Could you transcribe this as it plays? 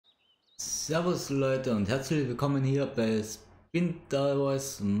Servus Leute und herzlich willkommen hier bei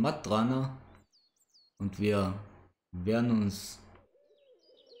Matrana, und wir werden uns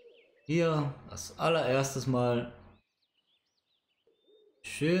hier als allererstes mal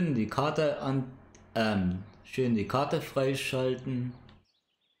schön die Karte freischalten.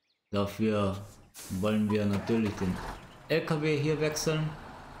 Dafür wollen wir natürlich den LKW hier wechseln.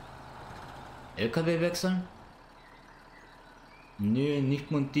 LKW wechseln? Nee,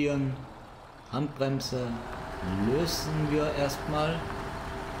 nicht montieren. Handbremse lösen wir erstmal.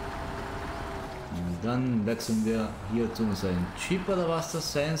 Und dann wechseln wir hier zu unserem Jeep oder was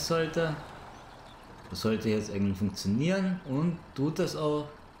das sein sollte. Das sollte jetzt eigentlich funktionieren und tut es auch.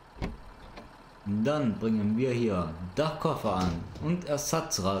 Und dann bringen wir hier Dachkoffer an und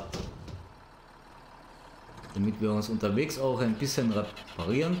Ersatzrad, damit wir uns unterwegs auch ein bisschen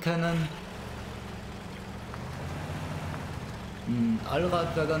reparieren können. Ein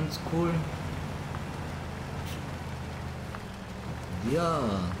Allrad wäre ganz cool. Ja,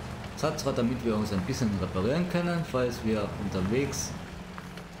 Ersatzrad, damit wir uns ein bisschen reparieren können, falls wir unterwegs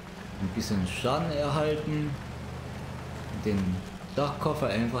ein bisschen Schaden erhalten. Den Dachkoffer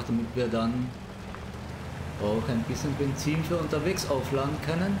einfach, damit wir dann auch ein bisschen Benzin für unterwegs aufladen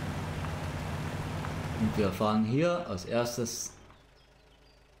können. Und wir fahren hier als erstes,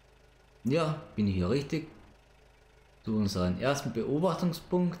 ja, bin ich hier richtig, zu unserem ersten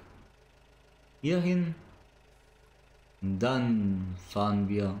Beobachtungspunkt hier hin. Und dann fahren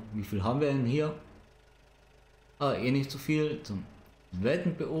wir, wie viel haben wir denn hier? Eh nicht so viel, zum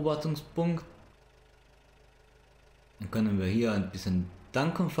zweiten Beobachtungspunkt. Dann können wir hier ein bisschen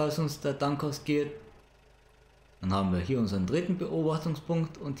danken, falls uns der Dank ausgeht. Dann haben wir hier unseren dritten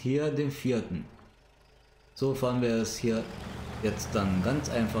Beobachtungspunkt und hier den vierten. So fahren wir es hier jetzt dann ganz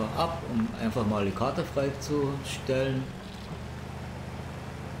einfach ab, um einfach mal die Karte freizustellen,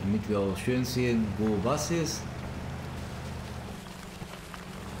 damit wir auch schön sehen, wo was ist.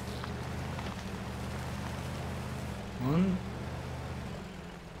 Und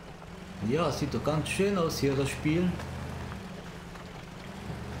ja, sieht doch ganz schön aus hier, das Spiel.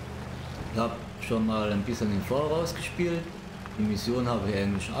 Ich habe schon mal ein bisschen im Voraus gespielt. Die Mission habe ich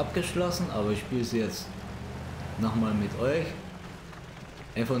eigentlich schon abgeschlossen, aber ich spiele sie jetzt nochmal mit euch.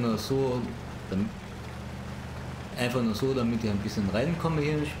 Einfach nur so, damit ich ein bisschen reinkomme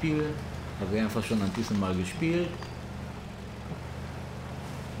hier im Spiel. Habe ich einfach schon ein bisschen mal gespielt.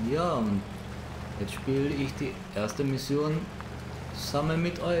 Ja, und jetzt spiele ich die erste Mission zusammen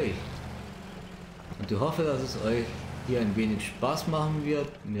mit euch. Und ich hoffe, dass es euch hier ein wenig Spaß machen wird,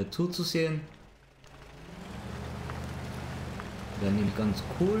 mir zuzusehen. Wäre nämlich ganz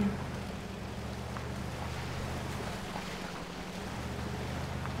cool.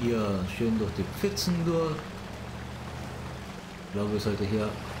 Hier schön durch die Pfützen durch. Ich glaube, ich sollte hier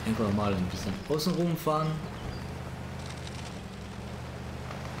einfach mal ein bisschen außen rum fahren,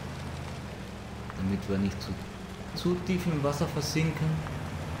 damit wir nicht zu tief im Wasser versinken.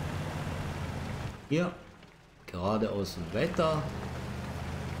 Hier geradeaus weiter.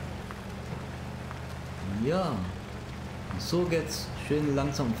 Ja, und so geht's schön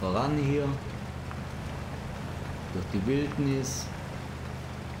langsam voran hier durch die Wildnis.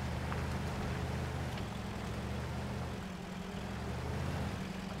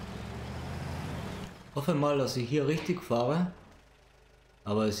 Hoffe mal, dass ich hier richtig fahre,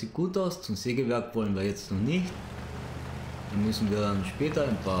 aber es sieht gut aus. Zum Sägewerk wollen wir jetzt noch nicht. Dann müssen wir dann später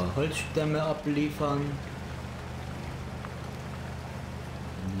ein paar Holzstämme abliefern.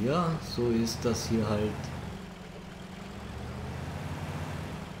 Ja, so ist das hier halt.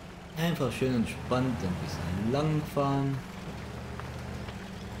 Einfach schön entspannt, ein bisschen lang fahren.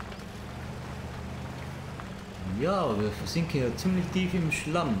 Ja, aber wir versinken hier ziemlich tief im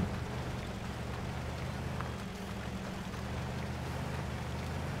Schlamm.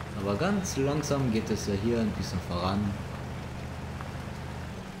 Aber ganz langsam geht es ja hier ein bisschen voran.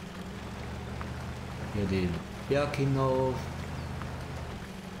 Hier den Berg hinauf.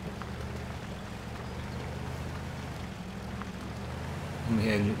 Kommen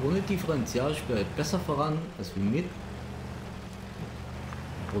hier eigentlich ohne Differentialsperre besser voran als wir mit. Wir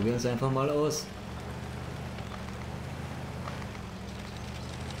probieren es einfach mal aus.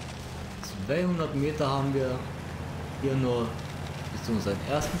 200 Meter haben wir hier nur bis zu unserem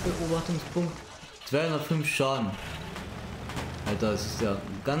ersten Beobachtungspunkt. 205 Schaden. Alter, das ist ja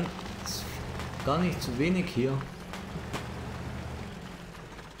gar nicht zu wenig hier.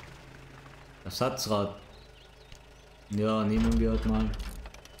 Ersatzrad. Ja, nehmen wir halt mal.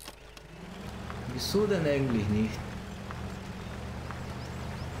 Wieso denn eigentlich nicht?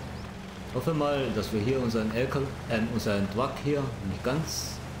 Hoffe mal, dass wir hier unseren Truck hier nicht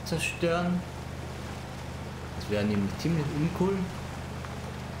ganz zerstören. Das wäre nämlich ziemlich uncool.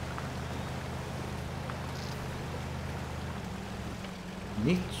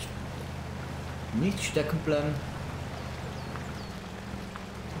 Nicht stecken bleiben.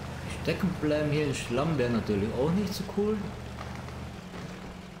 Stecken bleiben hier im Schlamm wäre natürlich auch nicht so cool.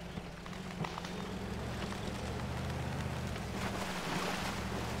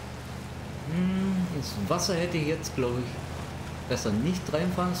 Ins Wasser hätte ich jetzt, glaube ich, besser nicht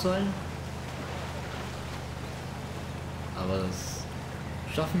reinfahren sollen. Aber das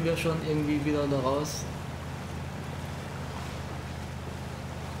schaffen wir schon irgendwie wieder da raus.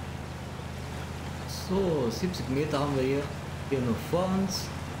 So, 70 Meter haben wir hier noch vor uns.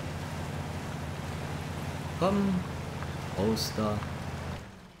 Komm, raus da.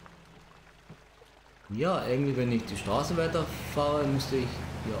 Ja, irgendwie wenn ich die Straße weiterfahre, müsste ich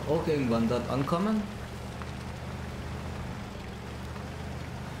ja auch irgendwann dort ankommen.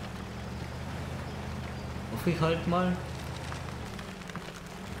 Hoffe ich halt mal.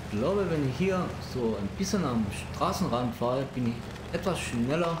 Ich glaube, wenn ich hier so ein bisschen am Straßenrand fahre, bin ich etwas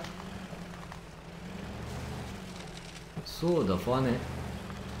schneller. So, da vorne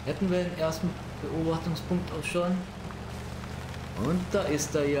hätten wir den ersten Beobachtungspunkt auch schon. Und da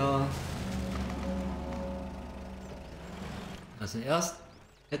ist er ja. Also erst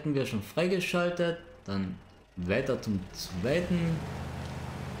hätten wir schon freigeschaltet, dann weiter zum zweiten.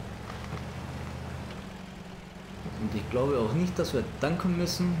 Und ich glaube auch nicht, dass wir danken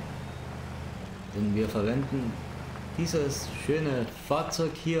müssen, denn wir verwenden dieses schöne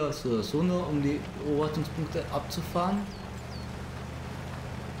Fahrzeug hier so oder so nur, um die Beobachtungspunkte abzufahren.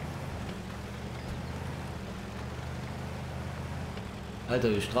 Alter,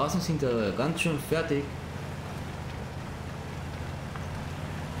 die Straßen sind ja ganz schön fertig.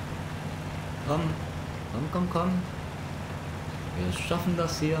 Komm, komm, komm, komm. Wir schaffen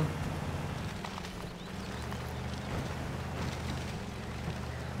das hier.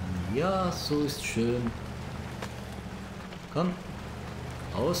 Ja, so ist schön. Komm,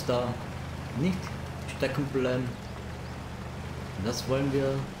 aus da. Nicht stecken bleiben. Das wollen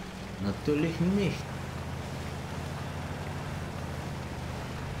wir natürlich nicht.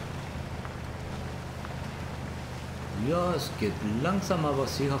 Ja, es geht langsam aber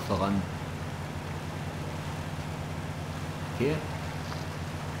sicher voran. Okay.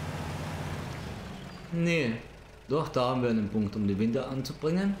 Nee, doch, da haben wir einen Punkt, um die Winde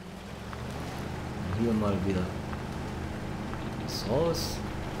anzubringen. Hier mal wieder das raus.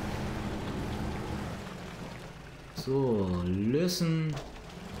 So, lösen.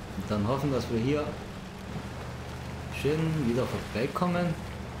 Und dann hoffen, dass wir hier schön wieder vorbeikommen.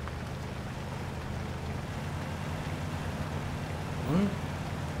 Und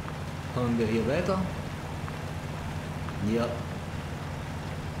kommen wir hier weiter. Ja.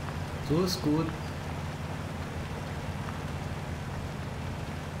 So ist gut.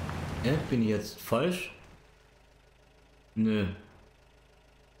 Ja, bin ich jetzt falsch? Nö.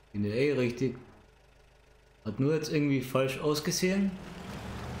 Bin ja eh richtig. Hat nur jetzt irgendwie falsch ausgesehen.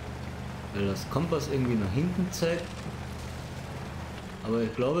 Weil das Kompass irgendwie nach hinten zeigt. Aber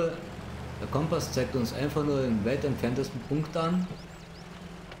ich glaube, der Kompass zeigt uns einfach nur den weit entferntesten Punkt an.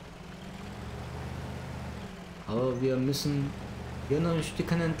 Aber wir müssen hier noch ein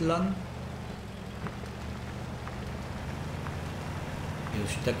Stückchen entlang. Hier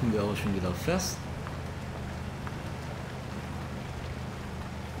stecken wir auch schon wieder fest.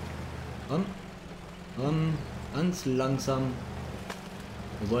 Komm, ganz langsam.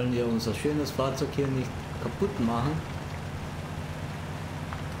 Wir wollen ja unser schönes Fahrzeug hier nicht kaputt machen.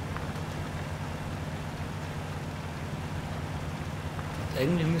 Und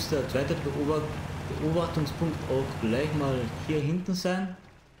eigentlich müsste der zweite Beobachtungspunkt auch gleich mal hier hinten sein.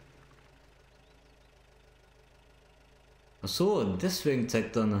 Ach so, deswegen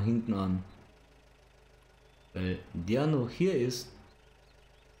zeigt er nach hinten an. Weil der noch hier ist.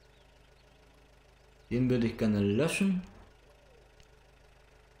 Den würde ich gerne löschen.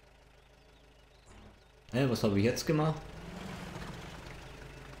 Hey, was habe ich jetzt gemacht?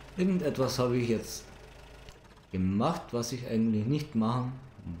 Irgendetwas habe ich jetzt gemacht, was ich eigentlich nicht machen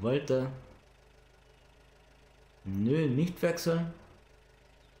wollte. Nö, nicht wechseln.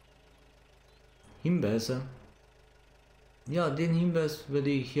 Hinweise. Ja, den Hinweis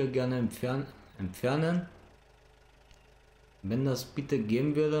würde ich hier gerne entfernen. Wenn das bitte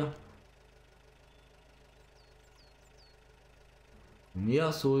gehen würde.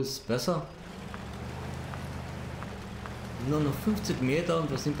 Ja, so ist besser. Nur noch 50 Meter und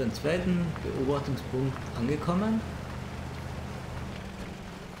wir sind beim zweiten Beobachtungspunkt angekommen.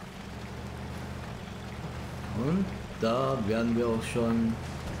 Und da werden wir auch schon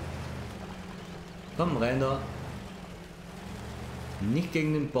Komm rein da. Nicht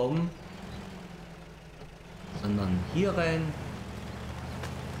gegen den Baum, sondern hier rein.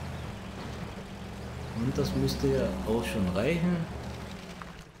 Und das müsste ja auch schon reichen.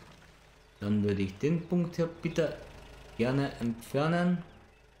 Dann würde ich den Punkt hier bitte gerne entfernen.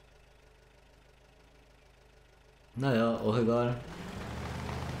 Naja, auch egal.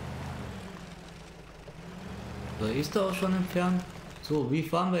 Da ist er auch schon entfernt. So, wie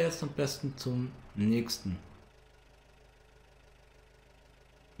fahren wir jetzt am besten zum nächsten?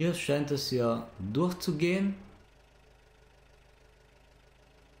 Hier scheint es ja durchzugehen.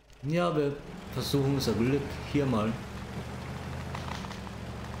 Ja, wir versuchen unser Glück hier mal.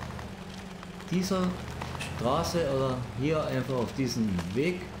 Dieser Straße oder hier einfach auf diesen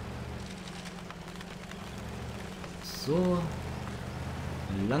Weg. So.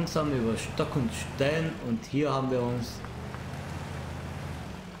 Langsam über Stock und Stein und hier haben wir uns,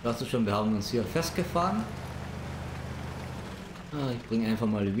 weißt du schon, wir haben uns hier festgefahren. Ich bringe einfach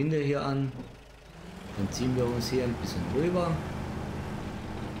mal die Winde hier an, dann ziehen wir uns hier ein bisschen rüber.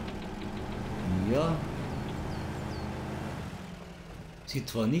 Ja, sieht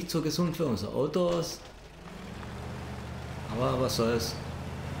zwar nicht so gesund für unser Auto aus, aber was soll's.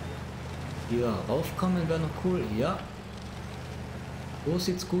 Hier raufkommen wäre noch cool, ja. So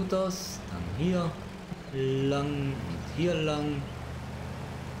sieht's gut aus. Dann hier lang und hier lang.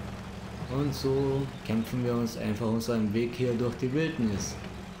 Und so kämpfen wir uns einfach unseren Weg hier durch die Wildnis.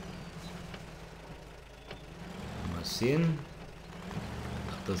 Mal sehen,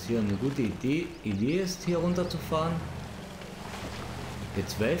 ob das hier eine gute Idee ist, hier runter zu fahren. Ich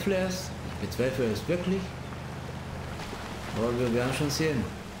bezweifle es. Ich bezweifle es wirklich. Aber wir werden schon sehen.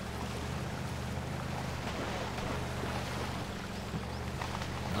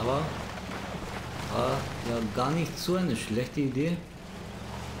 Aber war ja gar nicht so eine schlechte Idee,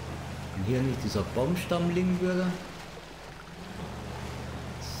 wenn hier nicht dieser Baumstamm liegen würde.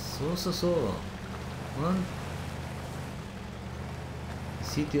 So. Und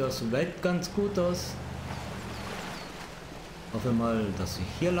sieht ja soweit ganz gut aus. Hoffe mal, dass ich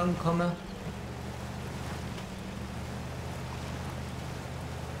hier lang komme.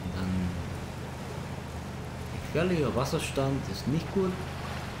 Und dann gefährlicher Wasserstand ist nicht gut.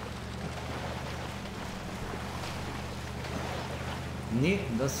 Nee,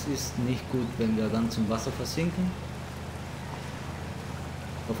 das ist nicht gut, wenn wir ganz im Wasser versinken.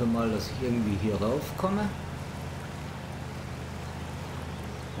 Ich hoffe mal, dass ich irgendwie hier raufkomme.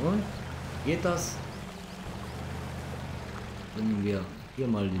 Und geht das? Bringen wir hier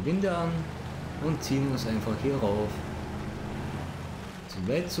mal die Winde an und ziehen uns einfach hier rauf.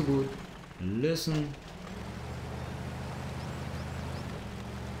 So weit, so gut. Lösen.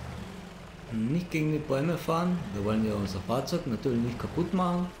 Nicht gegen die Bäume fahren. Wir wollen ja unser Fahrzeug natürlich nicht kaputt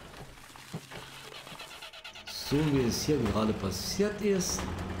machen. So wie es hier gerade passiert ist.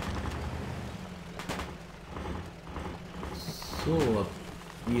 So,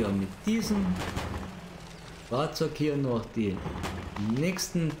 wir mit diesem Fahrzeug hier noch die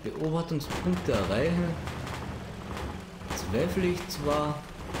nächsten Beobachtungspunkte erreichen. Zweifle ich zwar,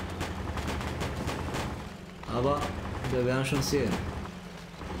 aber wir werden schon sehen.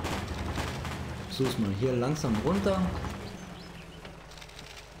 So ist man hier langsam runter.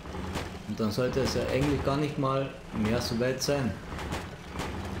 Und dann sollte es ja eigentlich gar nicht mal mehr so weit sein.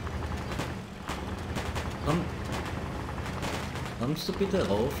 Komm. Kommst du bitte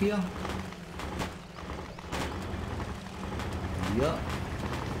rauf hier? Ja.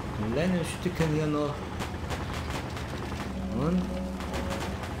 Kleine Stückchen hier noch. Und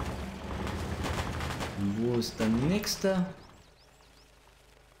wo ist der nächste?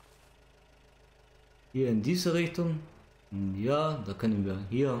 Hier in diese Richtung. Ja, da können wir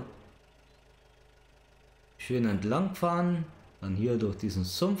hier schön entlang fahren. Dann hier durch diesen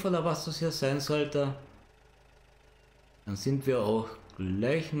Sumpf oder was das hier sein sollte. Dann sind wir auch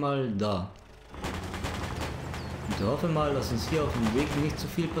gleich mal da. Und ich hoffe mal, dass uns hier auf dem Weg nicht so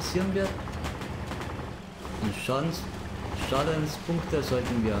viel passieren wird. Und Schadenspunkte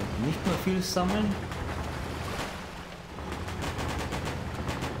sollten wir nicht mehr viel sammeln.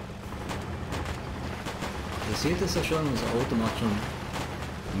 Ihr seht es ja schon, unser Auto macht schon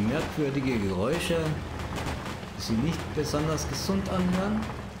merkwürdige Geräusche, die sich nicht besonders gesund anhören.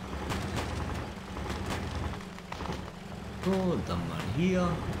 So, dann mal hier,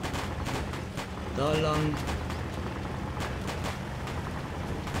 da lang,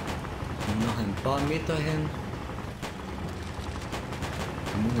 und noch ein paar Meter hin,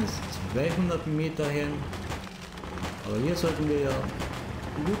 mindestens 200 Meter hin, aber hier sollten wir ja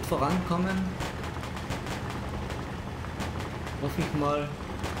gut vorankommen. Hoffe ich mal.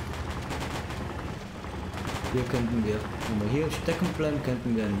 Hier könnten wir, wenn wir hier stecken bleiben,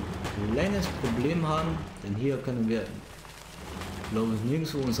 könnten wir ein kleines Problem haben, denn hier können wir, glaube ich,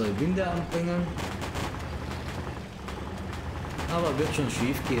 nirgendwo unsere Winde anbringen. Aber wird schon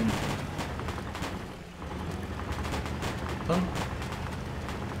schief gehen. Komm,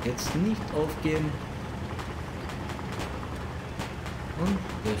 jetzt nicht aufgeben. Und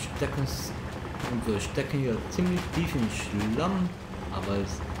wir stecken hier ziemlich tief in Schlamm, aber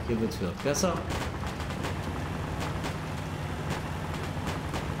hier wird es wieder besser.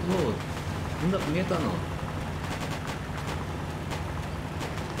 So, 100 Meter noch.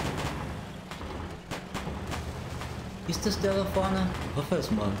 Ist das der da vorne? Ich hoffe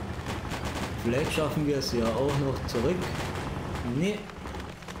es mal. Vielleicht schaffen wir es ja auch noch zurück. Nee,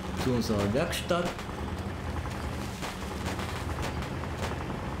 zu unserer Werkstatt.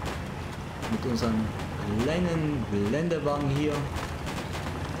 Mit unserem kleinen Geländewagen hier,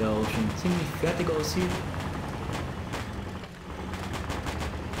 der auch schon ziemlich fertig aussieht.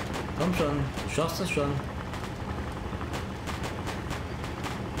 Komm schon, du schaffst es schon.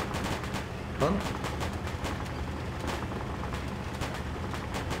 Komm.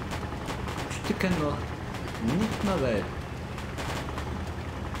 Stücke noch nicht mehr weit.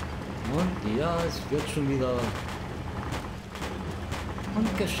 Und ja, es wird schon wieder.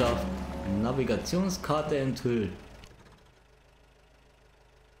 Und geschafft. Navigationskarte enthüllt.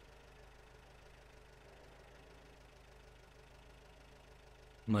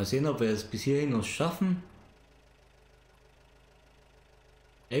 Mal sehen, ob wir es bis hierhin noch schaffen.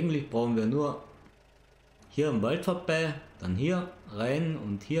 Eigentlich brauchen wir nur hier im Wald vorbei, dann hier rein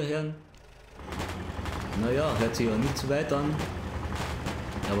und hierher. Naja, hört sich ja nicht zu weit an.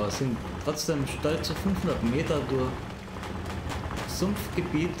 Aber es sind trotzdem stolze 500 Meter durch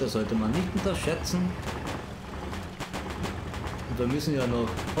Sumpfgebiet, das sollte man nicht unterschätzen. Und wir müssen ja noch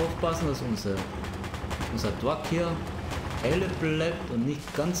aufpassen, dass unser Truck hier heile bleibt und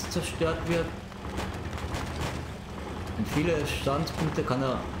nicht ganz zerstört wird. Und viele Standpunkte kann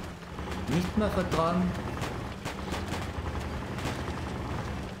er nicht mehr vertragen.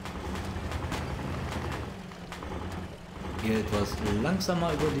 Hier etwas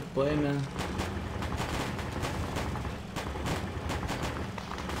langsamer über die Bäume.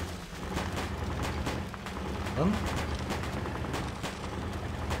 Komm.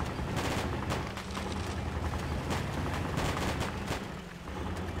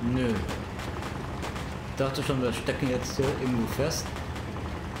 Nö. Ich dachte schon, wir stecken jetzt hier irgendwo fest.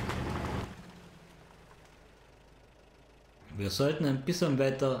 Wir sollten ein bisschen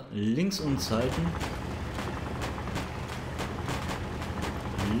weiter links uns halten.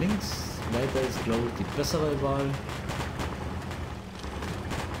 Links weiter ist, glaube ich, die bessere Wahl.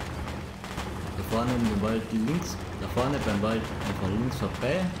 Da vorne im Wald links, da vorne beim Wald einfach links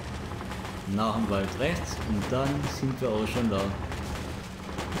vorbei, nach dem Wald rechts und dann sind wir auch schon da.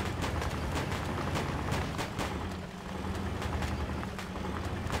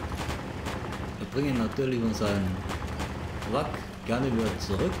 Wir bringen natürlich unseren Truck gerne wieder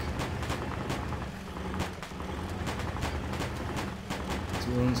zurück zu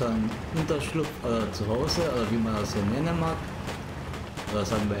unserem Unterschlupf oder zu Hause oder wie man das hier nennen mag. Oder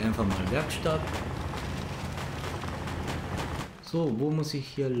sagen wir einfach mal Werkstatt. So, wo muss ich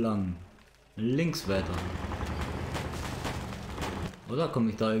hier lang? Links weiter. Oder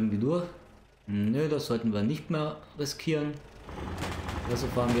komme ich da irgendwie durch? Nö, das sollten wir nicht mehr riskieren. Also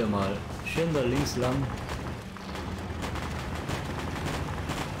fahren wir mal schön da links lang.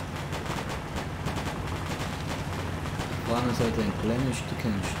 Vorne sollte ein kleines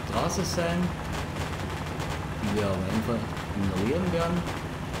Stückchen Straße sein, die wir aber einfach ignorieren werden.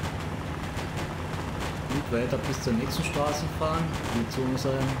 Und weiter bis zur nächsten Straße fahren, die zu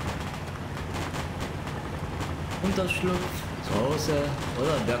unserem Unterschlupf, zu Hause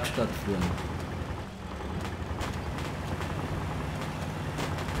oder Werkstatt führen.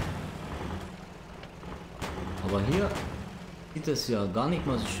 Aber hier sieht es ja gar nicht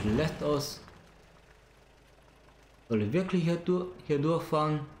mal so schlecht aus. Soll ich wirklich hier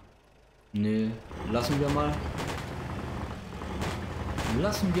durchfahren? Nee, lassen wir mal.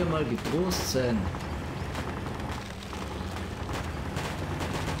 Lassen wir mal getrost sein.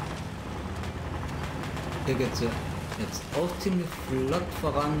 Hier geht es ja jetzt auch ziemlich flott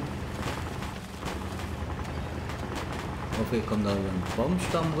voran. Ich hoffe, ich komme da über einen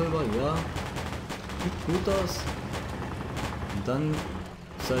Baumstamm rüber. Ja, sieht gut aus. Und dann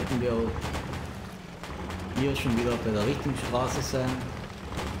sollten wir auch hier schon wieder bei der richtigen Straße sein.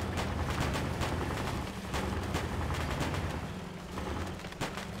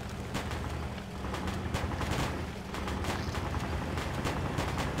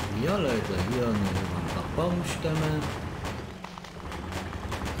 Ja Leute, hier eine Baumstämme.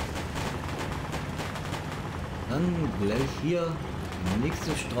 Dann gleich hier die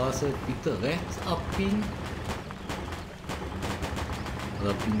nächste Straße, bitte rechts abbiegen.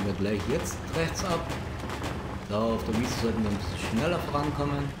 Oder biegen wir gleich jetzt rechts ab. Da auf der Wiese sollten wir ein bisschen schneller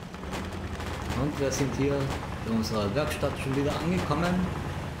vorankommen. Und wir sind hier in unserer Werkstatt schon wieder angekommen.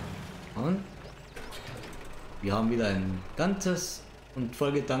 Und wir haben wieder ein ganzes und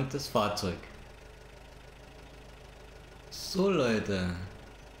vollgetanktes Fahrzeug. So Leute,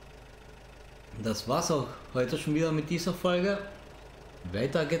 das war's auch heute schon wieder mit dieser Folge.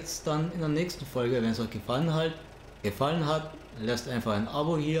 Weiter geht's dann in der nächsten Folge. Wenn es euch gefallen hat, lasst einfach ein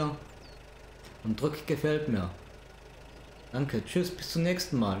Abo hier und drückt gefällt mir. Danke, tschüss, bis zum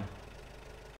nächsten Mal.